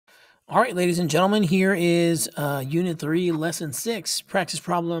All right, ladies and gentlemen, here is Unit 3, Lesson 6, practice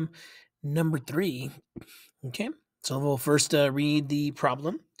problem number 3. Okay, so we'll first read the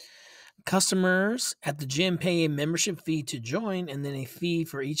problem. Customers at the gym pay a membership fee to join and then a fee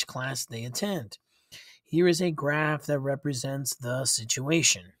for each class they attend. Here is a graph that represents the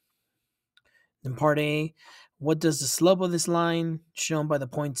situation. In part A, what does the slope of this line shown by the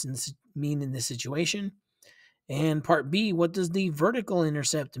points mean in this situation? And part B, what does the vertical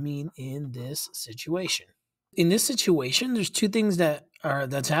intercept mean in this situation? In this situation, there's two things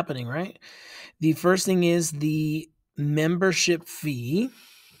that's happening, right? The first thing is the membership fee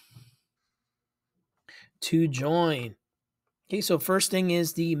to join. Okay, so first thing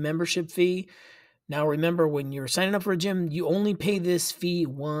is the membership fee. Now remember, when you're signing up for a gym, you only pay this fee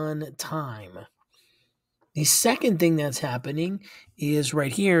one time. The second thing that's happening is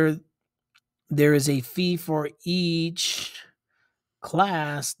right here, there is a fee for each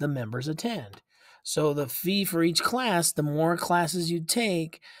class the members attend. So the fee for each class, the more classes you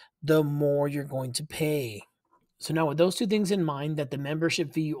take, the more you're going to pay. So now with those two things in mind, that the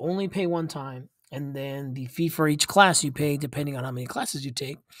membership fee you only pay one time, and then the fee for each class you pay depending on how many classes you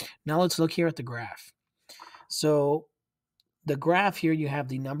take. Now let's look here at the graph. So the graph here, you have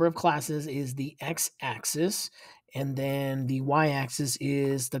the number of classes is the x-axis, and then the y-axis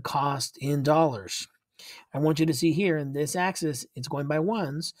is the cost in dollars. I want you to see here in this axis, it's going by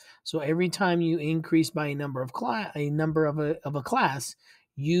ones. So every time you increase by a number of a class,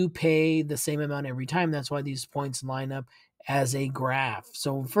 you pay the same amount every time. That's why these points line up as a graph.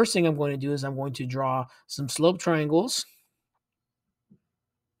 So first thing I'm going to do is I'm going to draw some slope triangles.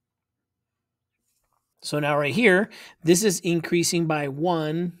 So now right here, this is increasing by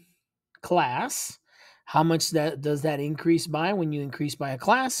one class. How much does that increase by when you increase by a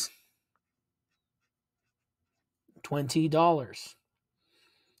class? $20.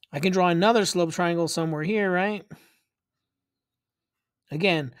 I can draw another slope triangle somewhere here, right?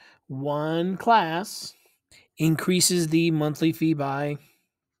 Again, one class increases the monthly fee by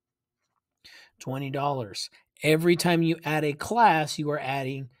 $20. Every time you add a class, you are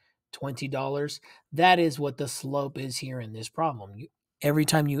adding $20. That is what the slope is here in this problem. Every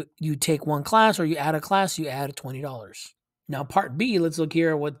time you take one class or you add a class, you add $20. Now, part B, let's look here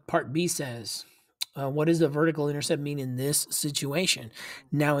at what part B says. What does the vertical intercept mean in this situation?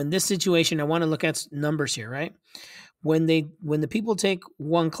 Now, in this situation, I want to look at numbers here, right? When the people take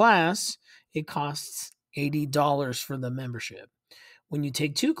one class, it costs $80 for the membership. When you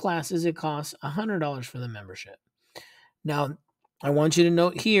take two classes, it costs $100 for the membership. Now, I want you to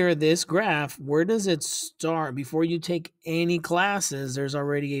note here, this graph, where does it start? Before you take any classes, there's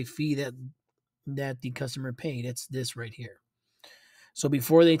already a fee that the customer paid. It's this right here. So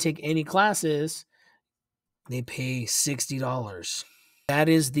before they take any classes, they pay $60. That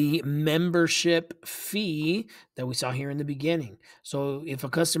is the membership fee that we saw here in the beginning. So if a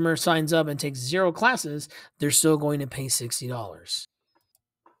customer signs up and takes 0 classes, they're still going to pay $60.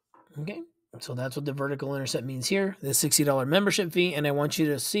 Okay, so that's what the vertical intercept means here, the $60 membership fee. And I want you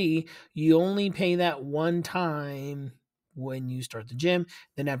to see, you only pay that one time when you start the gym.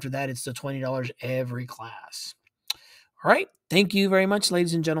 Then after that, it's the $20 every class. All right, thank you very much,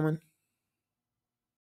 ladies and gentlemen.